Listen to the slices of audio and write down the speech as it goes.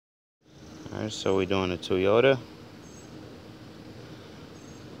Alright, so we're doing a Toyota.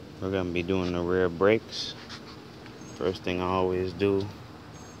 We're going to be doing the rear brakes. First thing I always do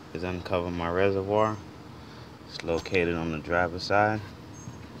is uncover my reservoir. It's located on the driver's side.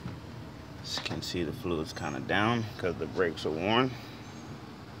 As you can see, the fluid's kind of down because the brakes are worn.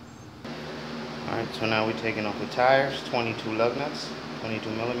 Alright, so now we're taking off the tires, 22 lug nuts, 22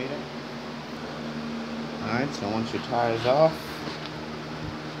 millimeter. Alright, so once your tire's off,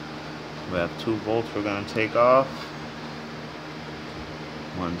 we have 2 bolts we're going to take off.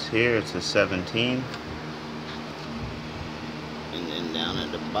 One's here, it's a 17. And then down at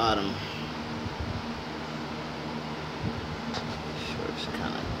the bottom, sure it's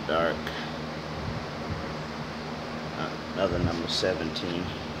kind of dark, another number 17.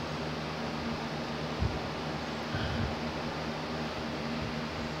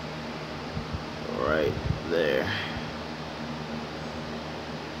 Right there.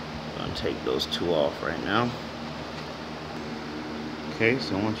 I'm gonna take those 2 off right now. Okay,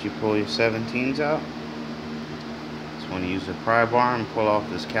 so once you pull your 17s out, just want to use the pry bar and pull off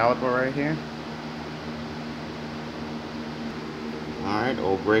this caliper right here. Alright,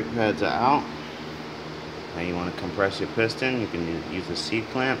 old brake pads are out. Now you want to compress your piston. You can use a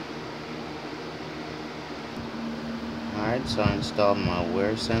C-clamp. Alright, so I installed my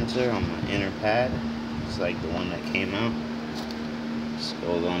wear sensor on my inner pad. It's like the one that came out. Just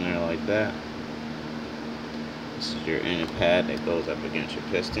goes on there like that. This is your inner pad that goes up against your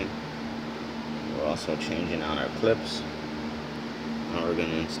piston. We're also changing out our clips. Now we're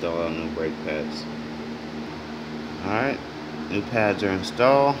going to install our new brake pads. Alright, new pads are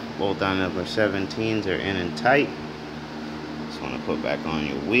installed. Both our number 17s are in and tight. Just want to put back on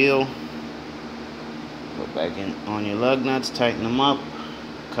your wheel. Put back in on your lug nuts, tighten them up,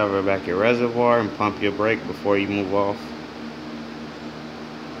 cover back your reservoir, and pump your brake before you move off.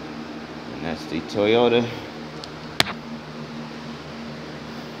 And that's the Toyota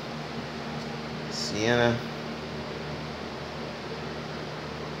Sienna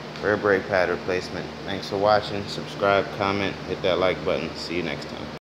rear brake pad replacement. Thanks for watching. Subscribe, comment, hit that like button. See you next time.